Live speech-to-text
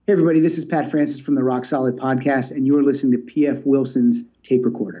Hey, everybody, this is Pat Francis from the Rock Solid Podcast, and you're listening to P.F. Wilson's Tape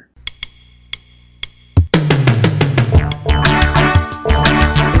Recorder.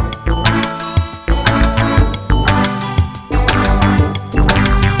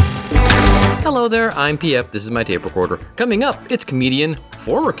 Hello there, I'm PF, this is my tape recorder. Coming up, it's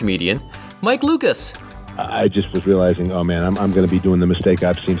former comedian, Mike Lucas. I just was realizing, oh man, I'm going to be doing the mistake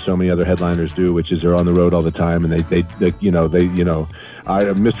I've seen so many other headliners do, which is they're on the road all the time, and they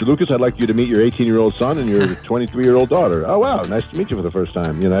Mr. Lucas, I'd like you to meet your 18-year-old son and your 23-year-old daughter. Oh wow, nice to meet you for the first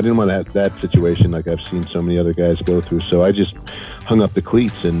time. I didn't want to have that situation like I've seen so many other guys go through, so I just hung up the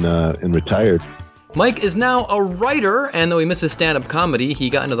cleats and retired. Mike is now a writer, and though he misses stand-up comedy, he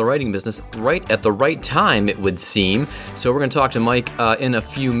got into the writing business right at the right time, it would seem. So we're going to talk to Mike in a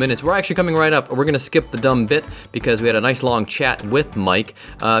few minutes. We're actually coming right up. We're going to skip the dumb bit because we had a nice long chat with Mike.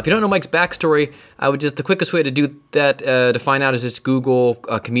 If you don't know Mike's backstory, the quickest way to do that to find out is just Google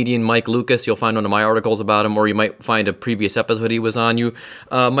comedian Mike Lucas. You'll find one of my articles about him, or you might find a previous episode he was on. You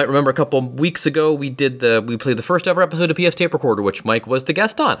might remember a couple weeks ago we played the first ever episode of PS Tape Recorder, which Mike was the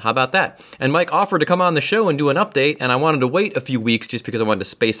guest on. How about that? And Mike offered to come on the show and do an update, and I wanted to wait a few weeks just because I wanted to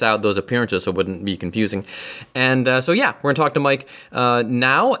space out those appearances so it wouldn't be confusing. And we're going to talk to Mike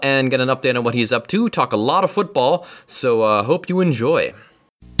now and get an update on what he's up to, talk a lot of football, so hope you enjoy.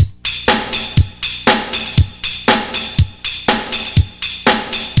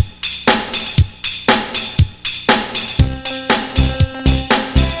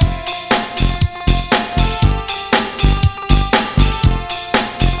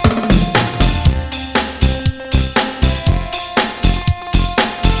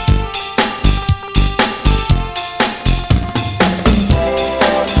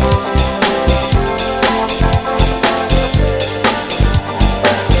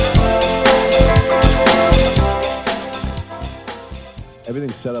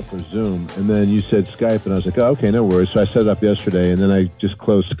 Everything's set up for Zoom, and then you said Skype, and I was like, oh, okay, no worries. So I set it up yesterday, and then I just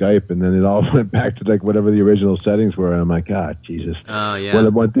closed Skype, and then it all went back to like whatever the original settings were, and I'm like, God, Jesus. Oh, yeah.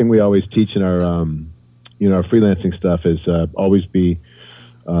 One thing we always teach in our, our freelancing stuff is always be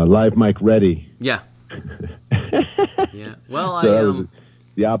live mic ready. Yeah. Yeah. Well, so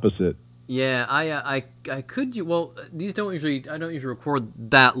the opposite. Yeah, I could. Well, I don't usually record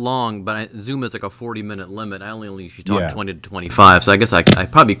that long, but Zoom is like a 40-minute limit. I only usually talk 20 to 25, so I guess I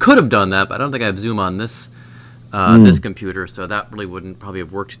probably could have done that, but I don't think I have Zoom on this this computer, so that really wouldn't probably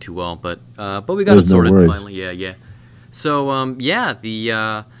have worked too well. But we got it sorted finally. Yeah. So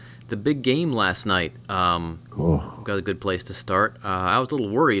the big game last night. Got a good place to start. I was a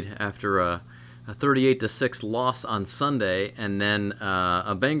little worried after a 38-6 loss on Sunday, and then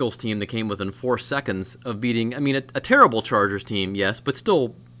a Bengals team that came within 4 seconds of beating, a terrible Chargers team, yes, but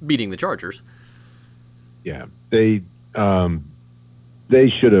still beating the Chargers. Yeah, they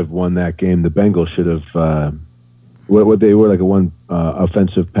should have won that game. The Bengals should have. What they were like a one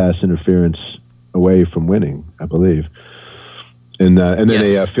offensive pass interference away from winning, I believe. And then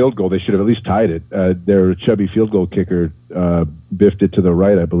a field goal. They should have at least tied it. Their chubby field goal kicker biffed it to the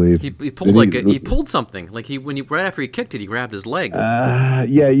right, I believe. He pulled he pulled something. Like right after he kicked it, he grabbed his leg. Yeah,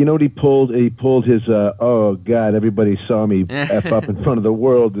 you know what he pulled? He pulled his. Oh God! Everybody saw me f up in front of the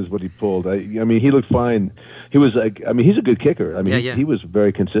world. Is what he pulled. He looked fine. He was like. He's a good kicker. He was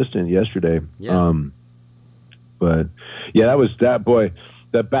very consistent yesterday. Yeah. But yeah, that was that boy.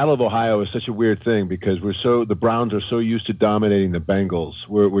 That Battle of Ohio is such a weird thing because the Browns are so used to dominating the Bengals.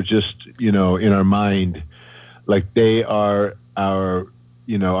 We're just, in our mind, like they are our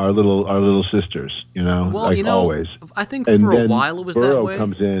little sisters, Well, always. I think for a while it was Burrow that way.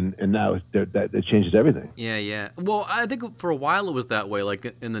 Comes in, and now that changes everything. Yeah. Well, I think for a while it was that way.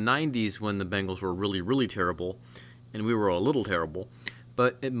 Like in the 90s when the Bengals were really, really terrible, and we were a little terrible.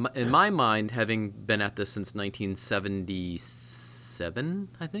 But in my mind, having been at this since 1977,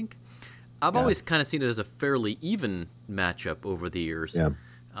 I think, I've always kind of seen it as a fairly even matchup over the years. Yeah.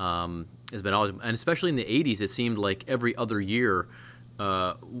 It's been always, and especially in the 80s, it seemed like every other year,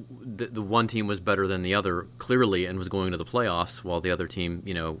 the one team was better than the other clearly and was going to the playoffs, while the other team,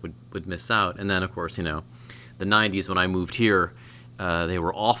 would miss out. And then, of course, the 90s when I moved here, they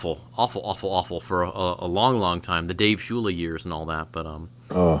were awful for a long, long time. The Dave Shula years and all that, but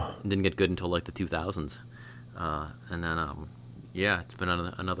didn't get good until like the 2000s, and then it's been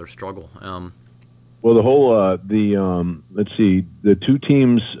another struggle. Well, the whole let's see, the two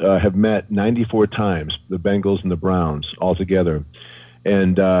teams have met 94 times, the Bengals and the Browns all together.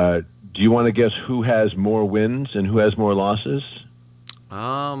 And do you want to guess who has more wins and who has more losses?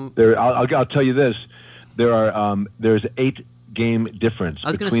 I'll tell you this: there's 8 game difference. I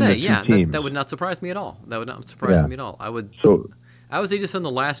was going to say, that would not surprise me at all. I I would say just in the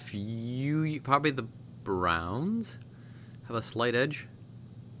last few, probably the Browns have a slight edge.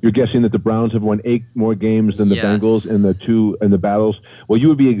 You're guessing that the Browns have won 8 more games than the Bengals in the battles? Well, you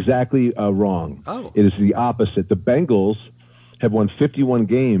would be exactly wrong. Oh. It is the opposite. The Bengals have won 51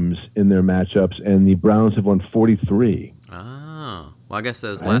 games in their matchups, and the Browns have won 43. Oh. Well, I guess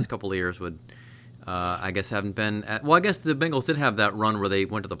those last couple of years would, I guess, haven't been. I guess the Bengals did have that run where they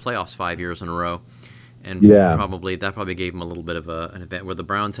went to the playoffs 5 years in a row. And probably gave them a little bit of an event where the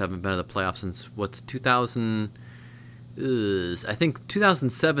Browns haven't been in the playoffs since, 2000... I think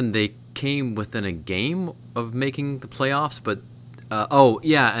 2007 they came within a game of making the playoffs, but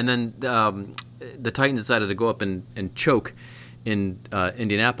and then the Titans decided to go up and choke in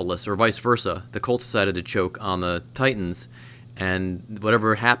Indianapolis, or vice versa. The Colts decided to choke on the Titans, and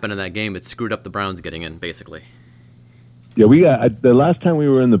whatever happened in that game, it screwed up the Browns getting in, basically. Yeah, we got the last time we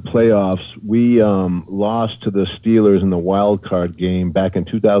were in the playoffs, we lost to the Steelers in the wild card game back in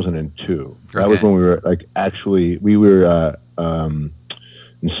 2002. That was when we were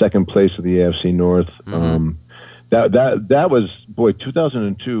in second place of the AFC North. Mm-hmm. That was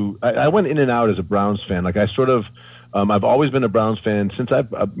 2002. I went in and out as a Browns fan. Like I sort of. I've always been a Browns fan since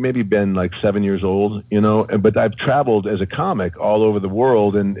I've maybe been like 7 years old, but I've traveled as a comic all over the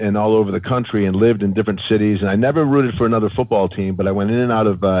world and all over the country and lived in different cities. And I never rooted for another football team, but I went in and out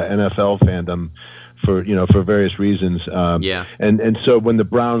of NFL fandom for various reasons. And so when the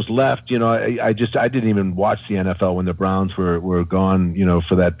Browns left, I didn't even watch the NFL when the Browns were gone,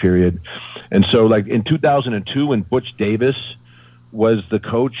 for that period. And so like in 2002 when Butch Davis was the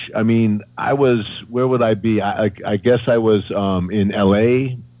coach, I mean, where would I be? I guess I was in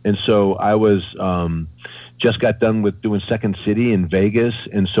LA, and so I was just got done with doing Second City in Vegas,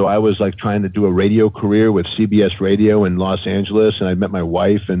 and so I was like trying to do a radio career with CBS Radio in Los Angeles, and I met my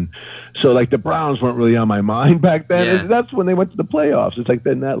wife, and so like the Browns weren't really on my mind back then. Yeah. That's when they went to the playoffs. It's like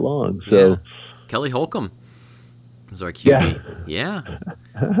been that long. So Kelly Holcomb was our QB. Yeah.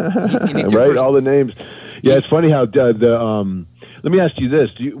 Right, all the names. Yeah, it's funny how let me ask you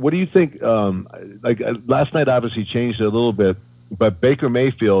this: what do you think? Last night obviously changed it a little bit, but Baker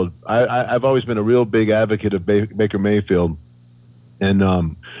Mayfield. I've always been a real big advocate of Baker Mayfield, and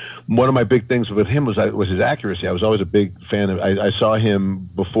one of my big things with him was his accuracy. I was always a big fan of. I saw him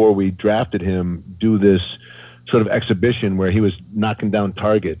before we drafted him do this sort of exhibition where he was knocking down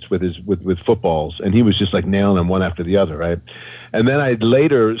targets with footballs, and he was just like nailing them one after the other, right? And then I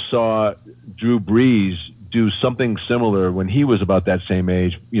later saw Drew Brees do something similar when he was about that same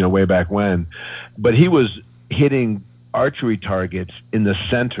age, way back when. But he was hitting archery targets in the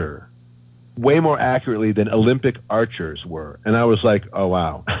center way more accurately than Olympic archers were. And I was like, oh,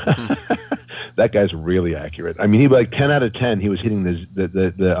 wow. That guy's really accurate. I mean, he was like 10 out of 10. He was hitting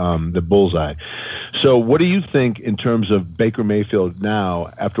the bullseye. So what do you think in terms of Baker Mayfield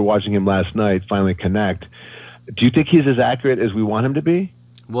now, after watching him last night finally connect? Do you think he's as accurate as we want him to be?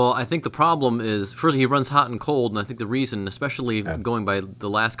 Well, I think the problem is, first, he runs hot and cold, and I think the reason, especially going by the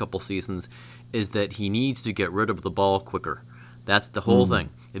last couple seasons, is that he needs to get rid of the ball quicker. That's the whole thing.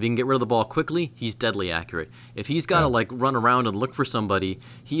 If he can get rid of the ball quickly, he's deadly accurate. If he's got to run around and look for somebody,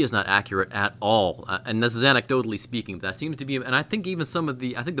 he is not accurate at all. And this is anecdotally speaking. That seems to be, and I think even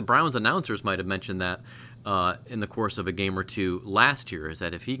I think the Browns announcers might have mentioned that in the course of a game or two last year, is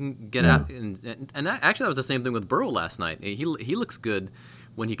that if he can get out, and actually that was the same thing with Burrow last night. He looks good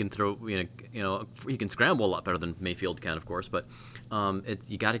when he can throw, he can scramble a lot better than Mayfield can, of course, but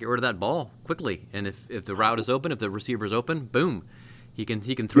you got to get rid of that ball quickly. And if the route is open, if the receiver is open, boom, he can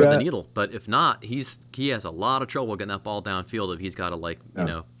thread the needle. But if not, he has a lot of trouble getting that ball downfield if he's got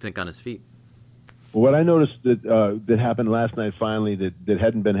to think on his feet. Well, what I noticed that happened last night finally that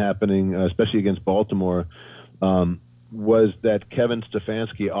hadn't been happening, especially against Baltimore, was that Kevin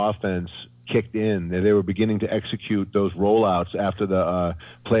Stefanski offense kicked in. They were beginning to execute those rollouts after the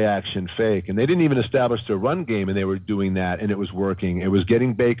play-action fake. And they didn't even establish their run game, and they were doing that, and it was working. It was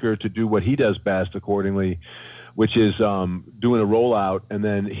getting Baker to do what he does best, accordingly, which is doing a rollout and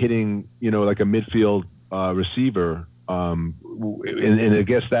then hitting, like a midfield receiver. And I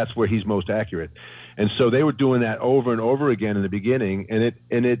guess that's where he's most accurate. And so they were doing that over and over again in the beginning, and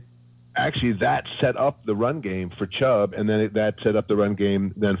it actually that set up the run game for Chubb, and then that set up the run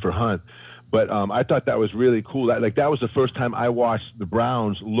game then for Hunt. But I thought that was really cool. That was the first time I watched the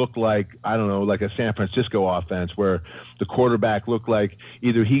Browns look like, I don't know, like a San Francisco offense where the quarterback looked like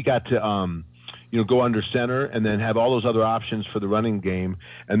either he got to, go under center and then have all those other options for the running game.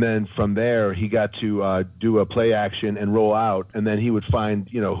 And then from there, he got to do a play action and roll out. And then he would find,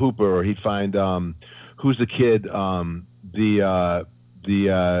 Hooper, or he'd find, who's the kid,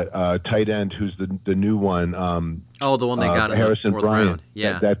 tight end who's the new one. The one they got in Harrison the fourth Bryant. round.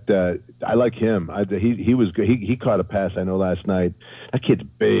 Yeah, that I like him. He was good. He caught a pass I know last night. That kid's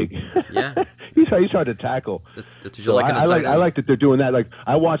big. Yeah, he's hard to tackle. That's what you like in a tight end. I like that they're doing that. Like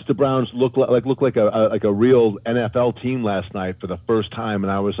I watched the Browns look like a real NFL team last night for the first time,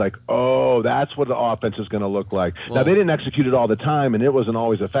 and I was like, oh, that's what the offense is going to look like. Well, now they didn't execute it all the time, and it wasn't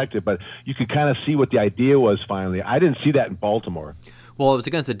always effective, but you could kind of see what the idea was finally. I didn't see that in Baltimore. Well, it was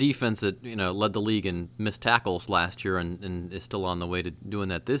against a defense that led the league in missed tackles last year, and is still on the way to doing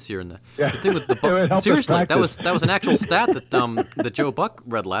that this year. And the thing with the seriously, that was an actual stat that Joe Buck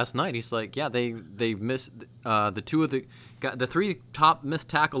read last night. He's like, yeah, they missed the three top missed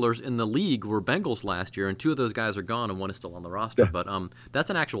tacklers in the league were Bengals last year, and two of those guys are gone, and one is still on the roster. But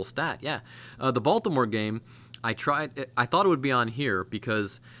that's an actual stat. Yeah, the Baltimore game, I thought it would be on here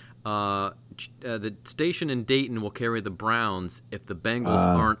because. The station in Dayton will carry the Browns if the Bengals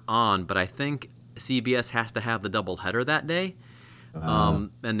aren't on, but I think CBS has to have the doubleheader that day,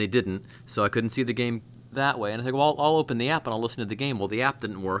 and they didn't, so I couldn't see the game that way. And I think, well, I'll open the app and I'll listen to the game. Well, the app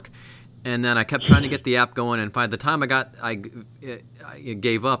didn't work, and then I kept trying to get the app going, and by the time I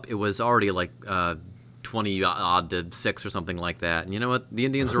gave up, it was already like 20-odd to 6 or something like that. And you know what? The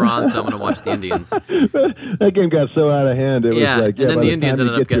Indians are on, so I'm going to watch the Indians. That game got so out of hand. It was like, and then the Indians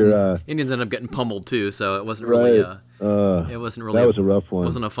ended up getting pummeled too. So it wasn't really. It wasn't really. That was a rough one. It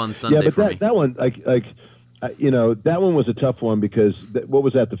wasn't a fun Sunday for me. That one, that one was a tough one because what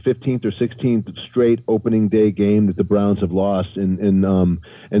was that? The 15th or 16th straight opening day game that the Browns have lost, and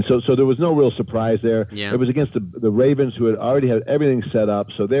so there was no real surprise there. Yeah. It was against the Ravens, who had already had everything set up,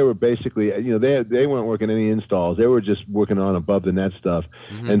 so they were basically, they weren't working any installs. They were just working on above the net stuff,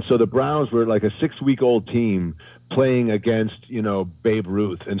 and so the Browns were like a 6-week-old team playing against Babe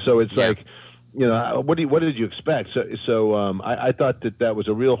Ruth, and so it's like. What did you expect? So I thought that was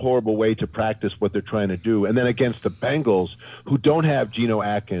a real horrible way to practice what they're trying to do. And then against the Bengals, who don't have Geno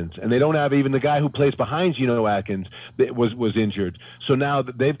Atkins, and they don't have even the guy who plays behind Geno Atkins that was injured. So now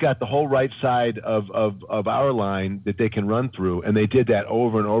they've got the whole right side of our line that they can run through, and they did that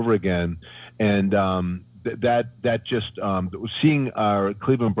over and over again. And that just seeing our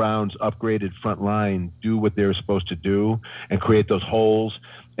Cleveland Browns upgraded front line do what they're supposed to do and create those holes.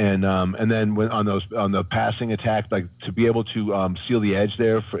 And then when on the passing attack, like to be able to seal the edge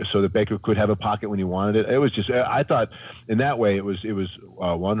there so that Baker could have a pocket when he wanted it. It was just, I thought in that way it was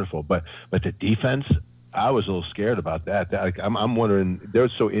wonderful. But the defense, I was a little scared about that. I'm wondering, they're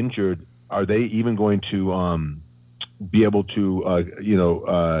so injured. Are they even going to be able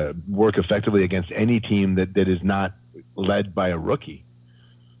to work effectively against any team that is not led by a rookie?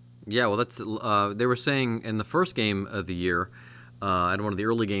 Yeah, well, that's they were saying in the first game of the year. I had one of the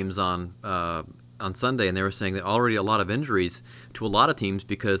early games on Sunday, and they were saying that already a lot of injuries to a lot of teams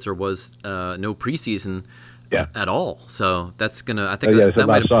because there was no preseason at all. So that's gonna, I think that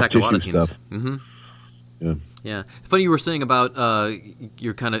might impact a lot of teams. Mm-hmm. Yeah. Funny you were saying about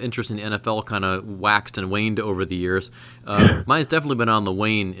your kind of interest in the NFL kind of waxed and waned over the years. Mine's definitely been on the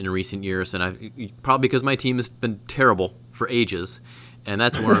wane in recent years, and probably because my team has been terrible for ages, and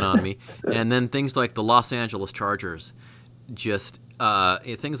that's worn on me. And then things like the Los Angeles Chargers. Just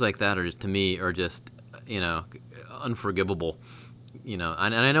things like that to me are just unforgivable, and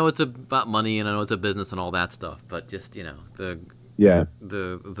I know it's about money and I know it's a business and all that stuff, but just the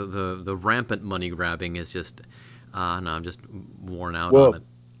rampant money grabbing is just I'm just worn out on it.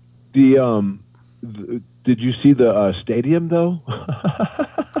 Did you see the stadium though?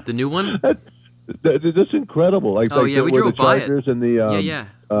 The new one? That's incredible. We drove by it. The Chargers and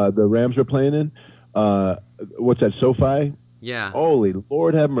the Rams are playing in. What's that, SoFi? Yeah. Holy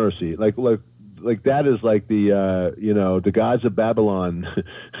Lord, have mercy! Like that is like the gods of Babylon,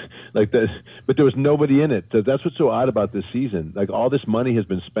 like that. But there was nobody in it. So that's what's so odd about this season. Like all this money has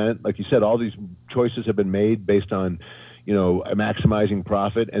been spent. Like you said, all these choices have been made based on maximizing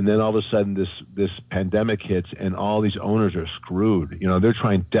profit, and then all of a sudden this pandemic hits and all these owners are screwed. They're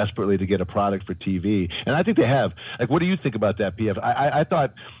trying desperately to get a product for TV, and I think they have. Like, what do you think about that, PF? I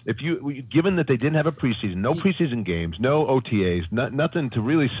thought given that they didn't have a preseason, no preseason games, no OTAs, nothing to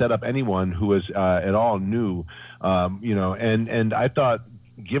really set up anyone who was at all new, and I thought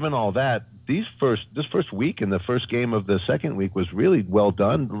given all that, this first week and the first game of the second week was really well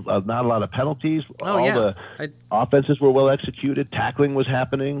done. Not a lot of penalties. The offenses were well executed. Tackling was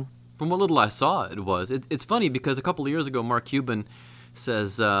happening. From what little I saw, it was. It's funny because a couple of years ago, Mark Cuban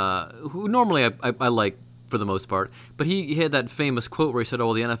says, who normally I like for the most part, but he had that famous quote where he said, "Oh,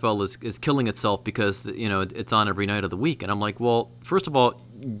 well, the NFL is killing itself because it's on every night of the week." And I'm like, well, first of all,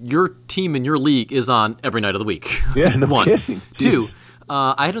 your team in your league is on every night of the week. Yeah, no one. Kidding. Two.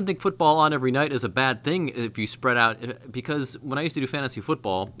 I don't think football on every night is a bad thing if you spread out, because when I used to do fantasy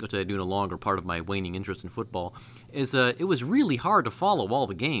football, which I do no longer, part of my waning interest in football, it was really hard to follow all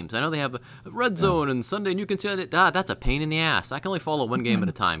the games. I know they have a red zone and Sunday, and you can see that's a pain in the ass. I can only follow one game at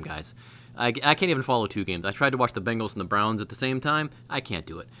a time, guys. I can't even follow two games. I tried to watch the Bengals and the Browns at the same time. I can't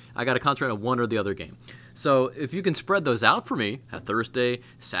do it. I got to concentrate on one or the other game. So if you can spread those out for me, a Thursday,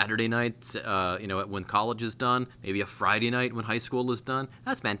 Saturday night, when college is done, maybe a Friday night when high school is done,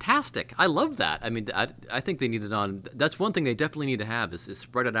 that's fantastic. I love that. I mean, I think they need it on. That's one thing they definitely need to have is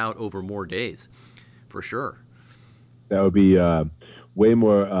spread it out over more days, for sure. That would be way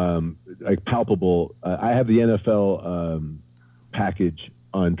more palpable. I have the NFL package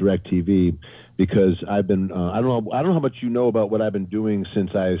on DirecTV because I've been I don't know how much you know about what I've been doing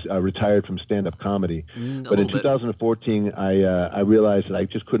since I retired from stand-up comedy. But in 2014, I realized that I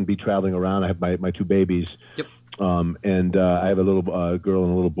just couldn't be traveling around. I have my two babies. Yep. And I have a little girl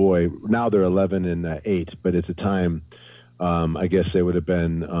and a little boy. Now they're 11 and 8, but at the time, I guess they would have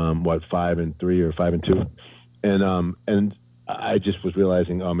been 5 and 3 or 5 and 2, and I just was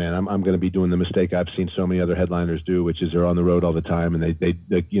realizing, oh man, I'm going to be doing the mistake I've seen so many other headliners do, which is they're on the road all the time, and they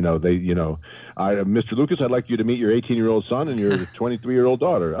Mr. Lucas, I'd like you to meet your 18-year-old son and your 23-year-old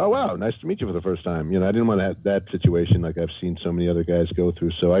daughter. Oh wow, nice to meet you for the first time. I didn't want to have that situation like I've seen so many other guys go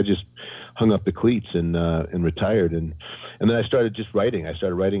through. So I just hung up the cleats and retired, and then I started just writing. I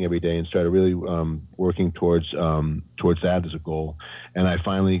started writing every day and started really working towards that as a goal. And I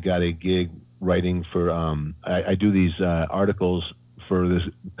finally got a gig writing for I do these articles for this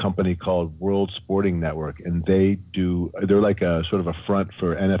company called World Sporting Network, and they're like a sort of a front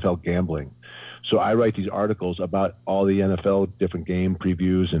for NFL gambling. So I write these articles about all the NFL different game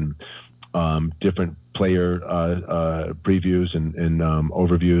previews and different player previews and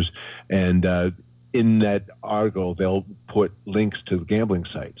overviews, and in that article they'll put links to gambling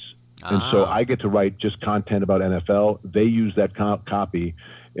sites. And so I get to write just content about NFL. They use that copy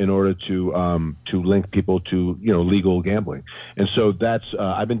in order to link people to legal gambling. And so that's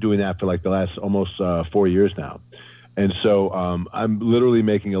I've been doing that for like the last almost 4 years now. And so I'm literally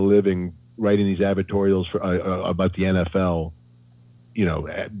making a living writing these editorials for about the NFL,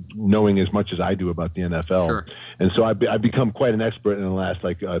 knowing as much as I do about the NFL. Sure. And so I've become quite an expert in the last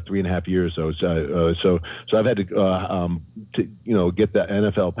 3.5 years. So I've had to get that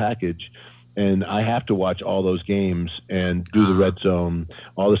NFL package, and I have to watch all those games and do the red zone,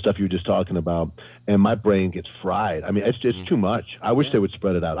 all the stuff you were just talking about, and my brain gets fried. I mean, it's too much. I wish they would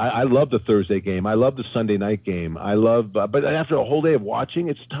spread it out. I love the Thursday game. I love the Sunday night game. I love, but after a whole day of watching,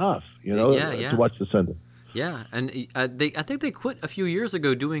 it's tough, to watch the Sunday. Yeah, and I think they quit a few years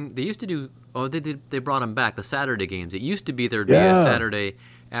ago doing. They used to do. Oh, they brought them back, the Saturday games. It used to be there'd be a Saturday,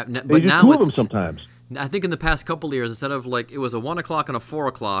 but now it's them sometimes. I think in the past couple of years, instead of it was a 1 o'clock and a 4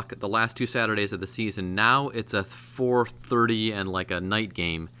 o'clock the last two Saturdays of the season. Now it's a 4:30 and a night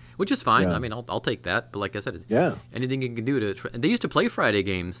game, which is fine. Yeah. I mean, I'll take that. But like I said, yeah, anything you can do to. And they used to play Friday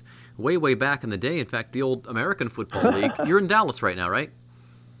games way back in the day. In fact, the old American Football League. You're in Dallas right now, right?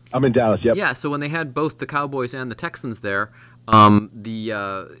 I'm in Dallas. Yep. Yeah. So when they had both the Cowboys and the Texans there. They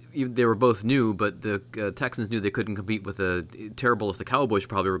were both new, but the Texans knew they couldn't compete with terrible as the Cowboys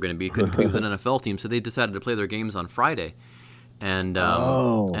probably were going to be. Couldn't compete with an NFL team, so they decided to play their games on Friday, and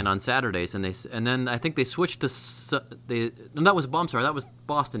on Saturdays. And then I think they switched to that was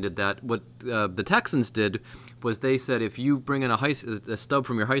Boston did that. What the Texans did was they said if you bring in a stub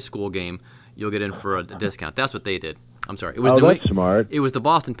from your high school game, you'll get in for a discount. That's what they did. I'm sorry. It was that's smart. It was the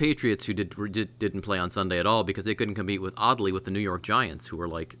Boston Patriots who didn't play on Sunday at all because they couldn't compete with the New York Giants, who were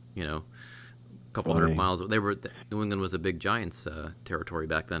a couple hundred miles. New England was a big Giants territory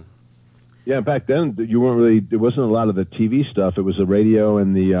back then. Yeah, back then you weren't really. There wasn't a lot of the TV stuff. It was the radio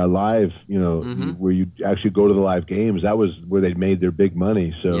and the live. Where you actually go to the live games. That was where they made their big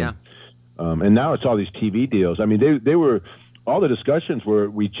money. So, yeah. And now it's all these TV deals. I mean, they were. All the discussions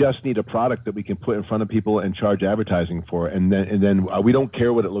were, we just need a product that we can put in front of people and charge advertising for, and then we don't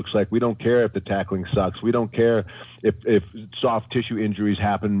care what it looks like. We don't care if the tackling sucks. We don't care if soft tissue injuries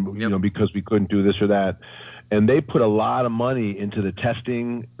happen, because we couldn't do this or that. And they put a lot of money into the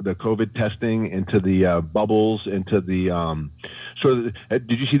testing, the COVID testing, into the bubbles, into the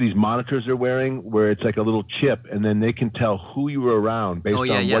did you see these monitors they're wearing where it's like a little chip, and then they can tell who you were around based on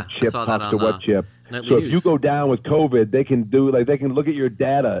what chip talks to what chip. So if you go down with COVID, they can they can look at your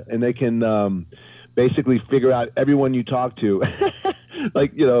data and they can basically figure out everyone you talk to,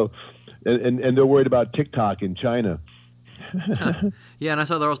 and they're worried about TikTok in China. Yeah, and I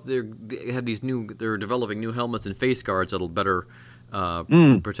saw they had they're developing new helmets and face guards that'll better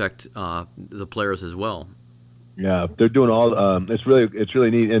protect the players as well. Yeah, they're doing all. It's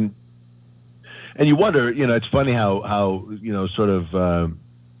really neat, and you wonder. It's funny how sort of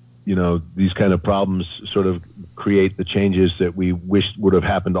these kind of problems sort of create the changes that we wish would have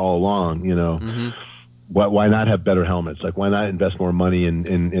happened all along. Mm-hmm. Why not have better helmets? Like, why not invest more money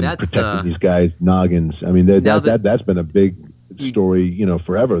in protecting these guys' noggins? I mean, that's been a big story,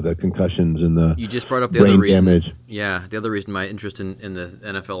 forever. The concussions and the you just brought up the brain other reason. Damage. Yeah, the other reason my interest in the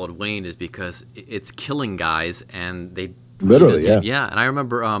NFL had waned is because it's killing guys, and they literally, yeah. And I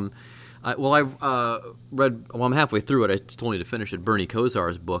remember, I read. Well, I'm halfway through it. I still need to finish it. Bernie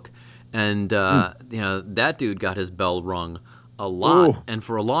Kosar's book, and that dude got his bell rung a lot. Ooh. And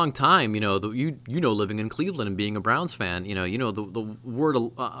for a long time, living in Cleveland and being a Browns fan, the word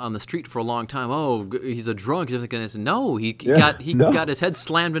on the street for a long time. Oh, he's a drunk. No, he got his head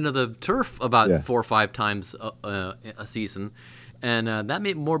slammed into the turf about 4 or 5 times a season, and that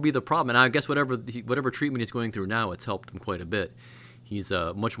may more be the problem. And I guess whatever treatment he's going through now, it's helped him quite a bit. He's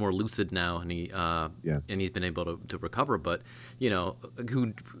much more lucid now, and he's been able to recover. But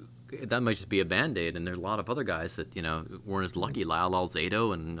that might just be a Band-Aid, and there's a lot of other guys that weren't as lucky, Lyle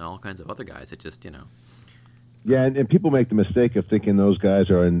Alzado and all kinds of other guys that just Yeah, and people make the mistake of thinking those guys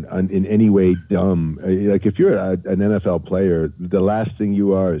are in any way dumb. Like, if you're an NFL player, the last thing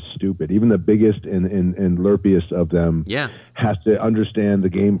you are is stupid. Even the biggest and lerpiest of them has to understand the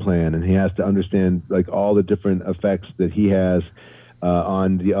game plan, and he has to understand like all the different effects that he has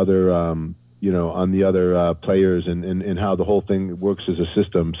on the other players and how the whole thing works as a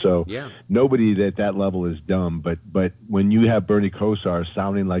system. So nobody at that level is dumb. But when you have Bernie Kosar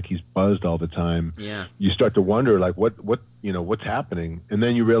sounding like he's buzzed all the time, you start to wonder like what's happening, and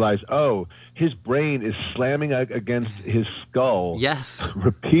then you realize, oh, his brain is slamming against his skull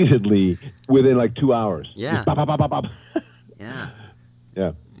repeatedly within like 2 hours. Yeah. Bop, bop, bop, bop, bop. Yeah.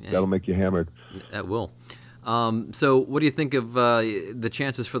 That'll make you hammered. That will. So what do you think of the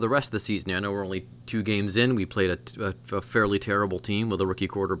chances for the rest of the season? I know we're only 2 games in. We played a fairly terrible team with a rookie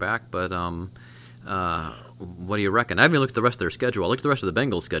quarterback, but what do you reckon? I haven't looked at the rest of their schedule. I looked at the rest of the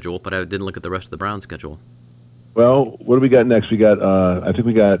Bengals schedule, but I didn't look at the rest of the Browns schedule. Well, what do we got next? We got I think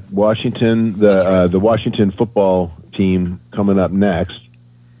we got Washington, the Washington football team coming up next.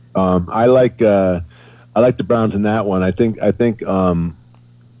 I like the Browns in that one. I think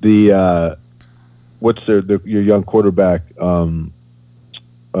the what's your young quarterback? Wasn't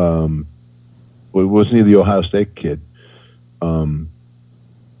he the Ohio State kid?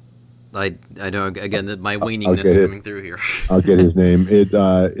 I know, again, that my waningness coming through here. I'll get his name. It's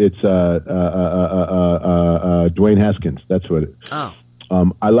Dwayne Haskins. That's what it is. Oh.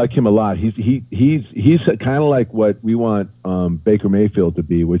 I like him a lot. He's kind of like what we want Baker Mayfield to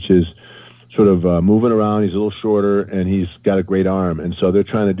be, which is sort of moving around. He's a little shorter, and he's got a great arm. And so they're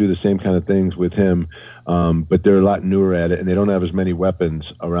trying to do the same kind of things with him, but they're a lot newer at it, and they don't have as many weapons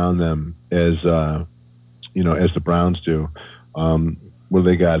around them as as the Browns do. What do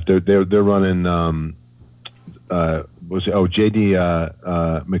they got? They're running. J.D.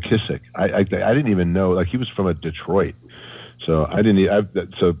 McKissick. I didn't even know. Like, he was from Detroit, so I didn't.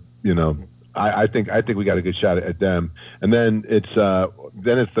 I think we got a good shot at them. And then it's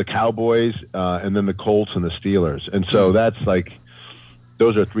the Cowboys, and then the Colts and the Steelers. And so that's like,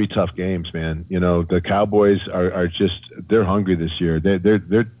 those are 3 tough games, man. The Cowboys are just, they're hungry this year.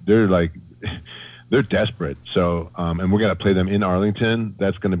 They're like, they're desperate. So and we're gonna play them in Arlington.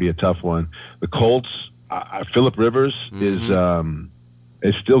 That's gonna be a tough one. The Colts, Phillip Rivers is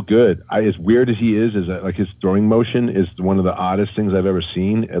still good. As weird as he is like his throwing motion is one of the oddest things I've ever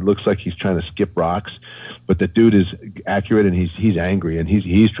seen. It looks like he's trying to skip rocks, but the dude is accurate, and he's angry, and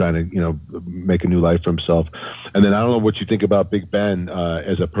he's trying to make a new life for himself. And then I don't know what you think about Big Ben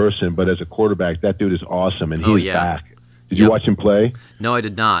as a person, but as a quarterback, that dude is awesome, and he's back. Did you watch him play? No, I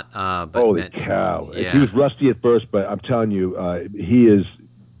did not. But holy cow! Yeah. He was rusty at first, but I'm telling you, he is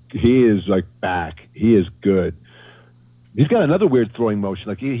like back. He is good. He's got another weird throwing motion.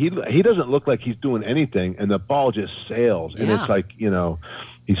 Like he doesn't look like he's doing anything, and the ball just sails, and it's like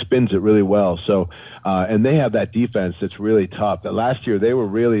he spins it really well. So, and they have that defense that's really tough. That last year they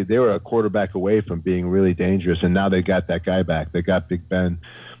were a quarterback away from being really dangerous, and now they got that guy back. They got Big Ben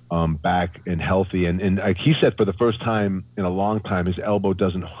back and healthy, and like he said, for the first time in a long time, his elbow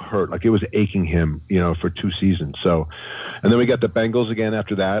doesn't hurt. Like, it was aching him, for 2 seasons. So, and then we got the Bengals again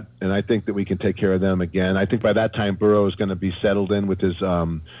after that, and I think that we can take care of them again. I think by that time Burrow is going to be settled in with his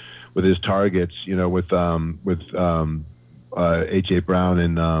targets, with A.J.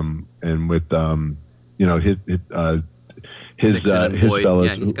 Brown and with Mixon and his Boyd. fellas.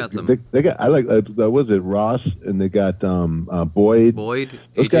 Yeah, he's got some. They got. I like. Was it Ross? And they got Boyd. Boyd,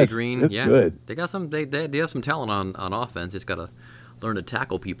 Those AJ guys, Green. that's Yeah, good. they got some. They have some talent on offense. Just got to learn to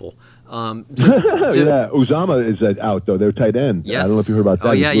tackle people. Yeah, Uzama is out though. They're tight end. Yes. I don't know if you heard about that.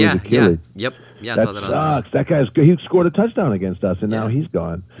 Oh yeah, He blew his Achilles. Yep. Yeah, I That saw that sucks. That guy's good. He scored a touchdown against us, and now Yeah. he's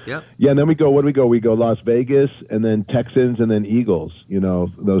gone. Yep. Yeah, and then we go. What do we go? We go Las Vegas, and then Texans, and then Eagles.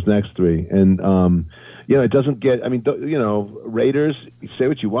 Those next three. And it doesn't get. I mean, Raiders. Say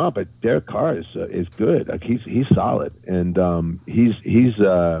what you want, but Derek Carr is good. Like he's solid, and he's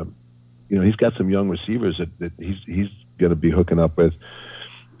got some young receivers that he's going to be hooking up with.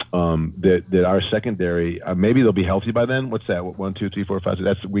 That our secondary, maybe they'll be healthy by then. What's that? 1, 2, 3, 4, 5. So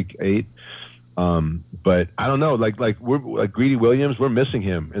that's week 8. But I don't know. Like we're like Greedy Williams, we're missing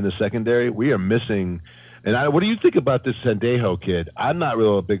him in the secondary. We are missing. And what do you think about this Sendejo kid? I'm not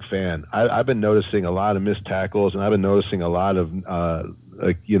really a big fan. I've been noticing a lot of missed tackles, and I've been noticing a lot of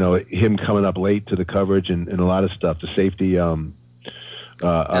him coming up late to the coverage and a lot of stuff. The safety.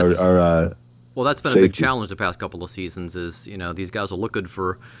 Well, that's been a big challenge the past couple of seasons is, these guys will look good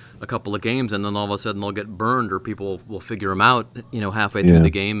for a couple of games and then all of a sudden they'll get burned or people will figure them out, halfway through the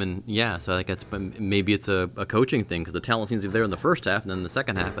game. And so I think maybe it's a coaching thing because the talent seems to be there in the first half and then in the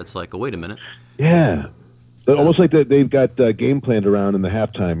second half it's like, oh, wait a minute. Yeah. So, almost like they've got game planned around in the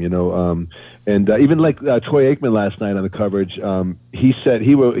halftime, and even like Troy Aikman last night on the coverage, he said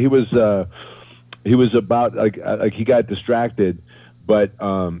he was about like he got distracted. But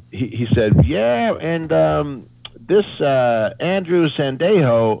he said, yeah, and this Andrew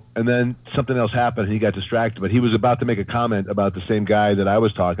Sendejo, and then something else happened, and he got distracted. But he was about to make a comment about the same guy that I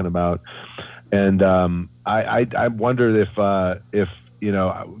was talking about, and I wondered if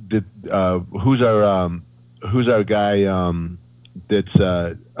who's our guy that's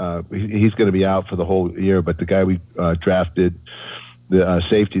he's going to be out for the whole year, but the guy we drafted, the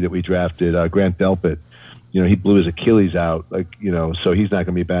safety that we drafted, Grant Delpit. He blew his Achilles out, so he's not going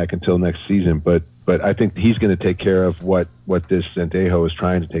to be back until next season. But I think he's going to take care of what this Sendejo is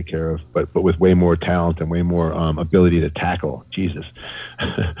trying to take care of, but with way more talent and way more ability to tackle. Jesus,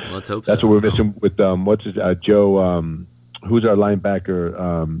 let's hope that's so. what we're missing with Joe. Who's our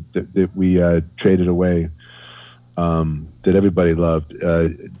linebacker that we traded away? That everybody loved,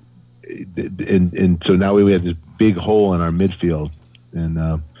 and so now we have this big hole in our midfield,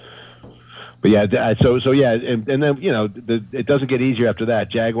 and. But yeah, so yeah, and then it doesn't get easier after that.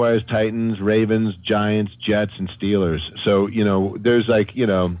 Jaguars, Titans, Ravens, Giants, Jets, and Steelers. So there's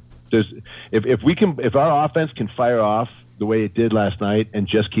if our offense can fire off the way it did last night and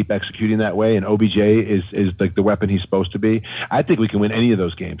just keep executing that way, and OBJ is like the weapon he's supposed to be, I think we can win any of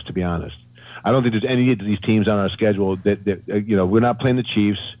those games. To be honest, I don't think there's any of these teams on our schedule that we're not playing the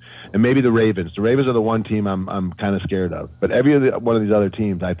Chiefs. And maybe the Ravens. The Ravens are the one team I'm kind of scared of. But every one of these other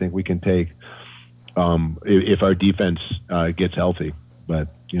teams, I think we can take if our defense gets healthy. But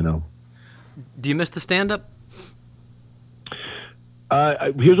do you miss the stand-up?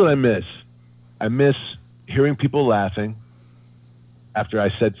 Here's what I miss. I miss hearing people laughing after I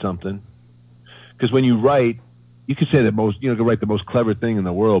said something. Because when you write, you can say you can write the most clever thing in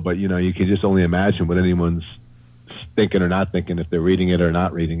the world, but you can just only imagine what anyone's thinking or not thinking if they're reading it or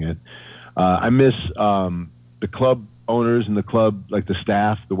not reading it. I miss the club owners and the club, like the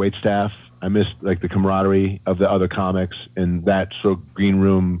staff, the wait staff. I miss like the camaraderie of the other comics and that sort of green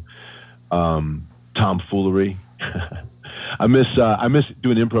room tomfoolery. I miss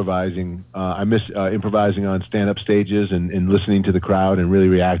doing improvising. I miss improvising on stand-up stages and listening to the crowd and really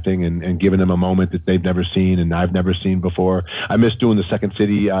reacting and giving them a moment that they've never seen and I've never seen before. I miss doing the Second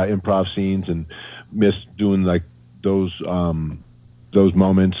City improv scenes and miss doing like those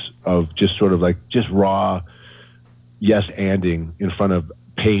moments of just sort of like just raw yes-anding in front of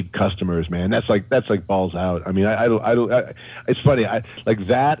paid customers, man. That's like balls out. I mean, I don't. It's funny. I like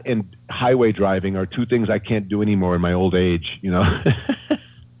that and highway driving are two things I can't do anymore in my old age. Yeah,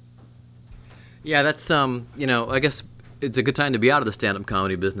 that's I guess it's a good time to be out of the stand-up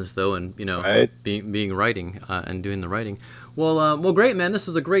comedy business, though, and right? being writing and doing the writing. Well, great, man. This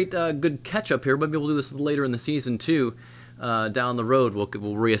was a great, good catch-up here. Maybe we'll do this later in the season too. Down the road, we'll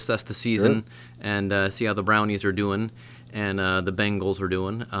reassess the season and see how the Brownies are doing and the Bengals are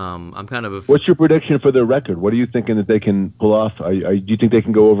doing. I'm kind of. What's your prediction for their record? What are you thinking that they can pull off? Do you think they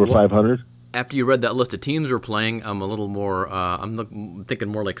can go over 500? After you read that list of teams we're playing, I'm a little more. I'm thinking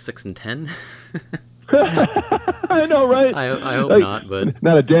more like 6-10. I know, right? I hope not, but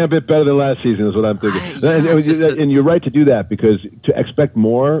not a damn bit better than last season is what I'm thinking. And you're right to do that because to expect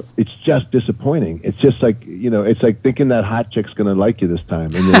more, it's just disappointing. It's just like it's like thinking that hot chick's going to like you this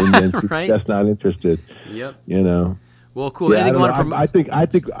time, and then right? that's not interested. Yep. Well, cool. Yeah, Anything you want to promote? I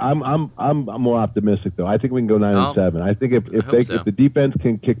think I'm more optimistic though. I think we can go 9-7. I think if the defense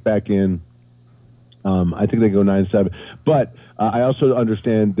can kick back in, I think they go 9-7. But I also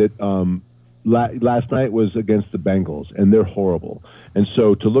understand that last night was against the Bengals, and they're horrible. And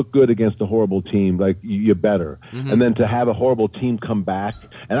so to look good against a horrible team, like you better. Mm-hmm. And then to have a horrible team come back,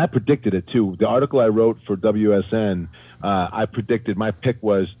 and I predicted it too. The article I wrote for WSN, I predicted, my pick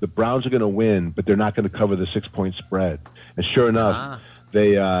was the Browns are going to win, but they're not going to cover the 6-point spread. And sure enough,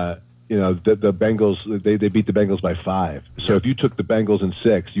 they, the Bengals, they beat the Bengals by 5. So if you took the Bengals in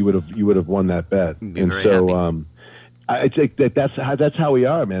 6, you would have won that bet. And so, I think that's how we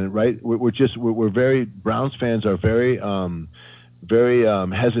are, man. Right? We're very, Browns fans are very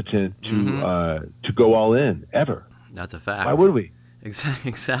hesitant to go all in ever. That's a fact. Why would we?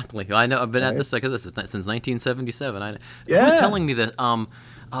 Exactly. I know. I've been at this since 1977. Who's telling me that? Oh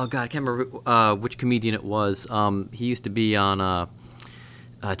God, I can't remember which comedian it was. He used to be on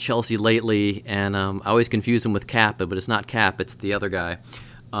Chelsea lately, and I always confuse him with Kappa, but it's not Cap. It's the other guy.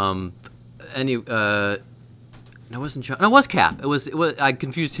 No, it wasn't John. No, it was Cap. It was. I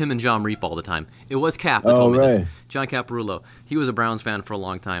confused him and John Reap all the time. It was Cap that told me this. John Caparulo. He was a Browns fan for a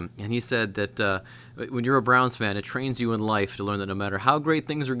long time, and he said that when you're a Browns fan, it trains you in life to learn that no matter how great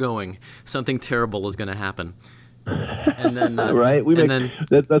things are going, something terrible is going to happen. And then, right?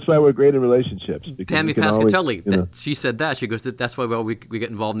 That's why we're great in relationships. Tammy Pascatelli, she said that. She goes, that's why we get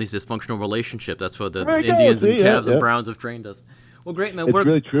involved in these dysfunctional relationships. That's what the Indians and Cavs and Browns have trained us. Well, great, man. It's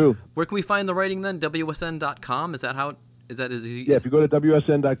really true. Where can we find the writing then? WSN.com? Is that how? Yeah, if you go to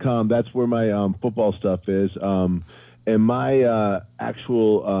WSN.com, that's where my football stuff is. And my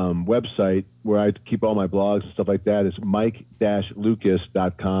actual website, where I keep all my blogs and stuff like that, is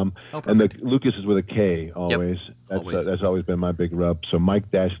mike-lucas.com. And the Lucas is with a K always. Yep. That's always been my big rub. So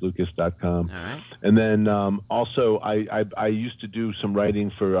mike-lucas.com. All right. And then also I used to do some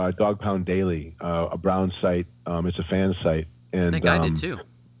writing for Dog Pound Daily, a Brown site. It's a fan site. And, I think I did too.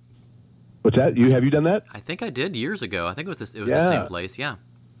 What's that? Have you done that? I think I did years ago. I think it was the same place. Yeah.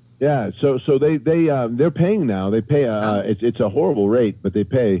 Yeah. So they're paying now. They pay. It's a horrible rate, but they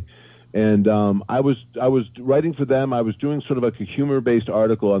pay. And I was writing for them. I was doing sort of like a humor-based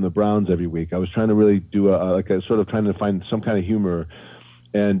article on the Browns every week. I was trying to really do trying to find some kind of humor.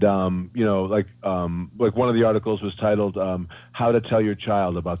 And like one of the articles was titled "How to Tell Your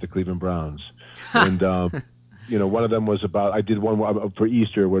Child About the Cleveland Browns," and one of them was about, I did one for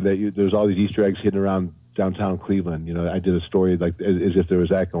Easter where there's all these Easter eggs hidden around downtown Cleveland. I did a story like as if there was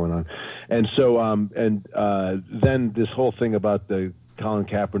that going on. And so, then this whole thing about the Colin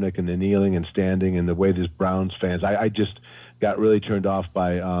Kaepernick and the kneeling and standing and the way these Browns fans, I just got really turned off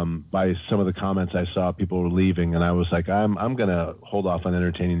by some of the comments I saw. People were leaving, and I was like, I'm going to hold off on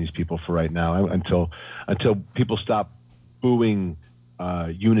entertaining these people for right now until people stop booing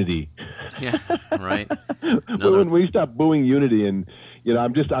unity. Yeah, right. When we stop booing unity, and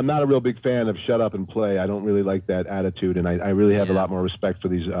I'm not a real big fan of shut up and play. I don't really like that attitude, and I really have a lot more respect for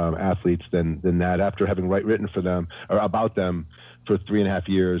these athletes than that. After having written for them or about them for 3.5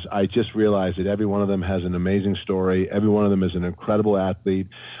 years, I just realized that every one of them has an amazing story. Every one of them is an incredible athlete.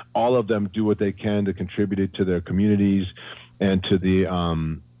 All of them do what they can to contribute to their communities and to the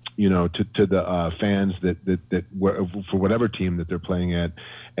to the fans that for whatever team that they're playing at,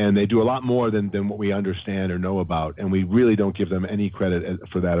 and they do a lot more than what we understand or know about, and we really don't give them any credit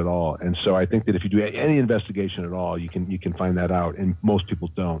for that at all. And so I think that if you do any investigation at all, you can find that out, and most people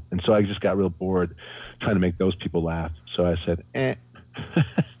don't. And so I just got real bored trying to make those people laugh. So I said, I'm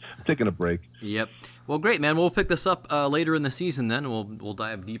taking a break. Yep. Well, great, man. We'll pick this up later in the season then. We'll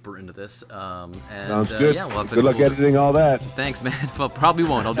dive deeper into this. Sounds good. Good luck editing all that. Thanks, man. Well, probably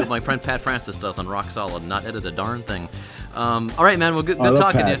won't. I'll do what my friend Pat Francis does on Rock Solid, not edit a darn thing. All right, man. Well, good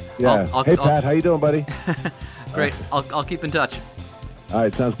talking to you. Yeah. Hey, Pat. How you doing, buddy? Great. I'll keep in touch. All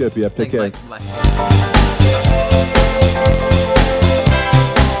right. Sounds good. Yeah. Take care. Bye.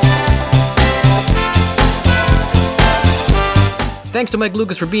 Thanks to Mike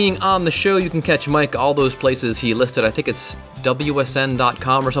Lucas for being on the show. You can catch Mike all those places he listed. I think it's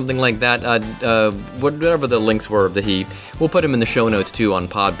WSN.com or something like that. Whatever the links were that we'll put them in the show notes too on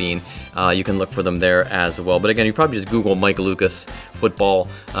Podbean. You can look for them there as well. But again, you probably just Google Mike Lucas football,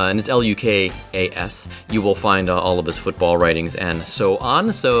 and it's Lukas. You will find all of his football writings and so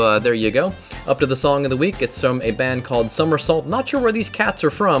on. So there you go. Up to the song of the week. It's from a band called Somersault. Not sure where these cats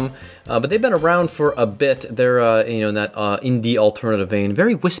are from, but they've been around for a bit. They're in that indie alternative alternative vein.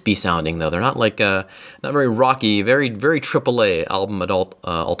 Very wispy sounding though. They're not like not very rocky. Very AAA album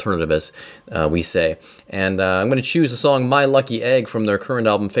alternative, as we say. And I'm going to choose the song "My Lucky Egg" from their current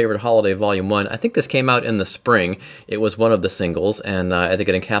album "Favorite Holiday Volume 1." I think this came out in the spring. It was one of the singles, and I think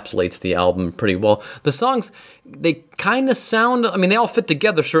it encapsulates the album pretty well. The songs, they kind of sound, I mean, they all fit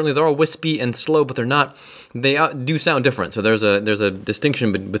together, certainly. They're all wispy and slow, but they're not, they do sound different. So there's a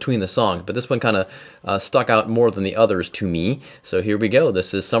distinction between the songs, but this one kind of stuck out more than the others to me. So here we go.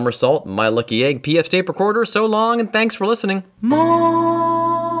 This is Somersault, My Lucky Egg, PF Tape Recorder. So long, and thanks for listening.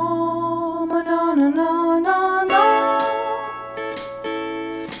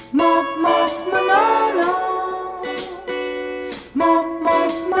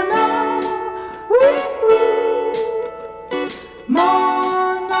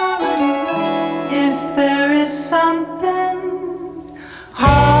 If there is something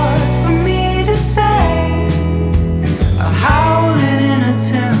hard for me to say, I'll howl it in a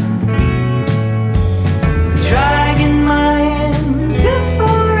tune, dragging my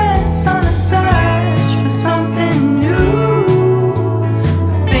indifference on a search for something new,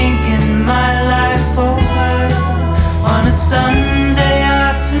 thinking my life over on a Sunday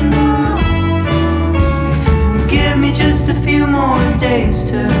afternoon. Give me just a few more days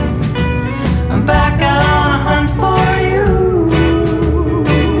to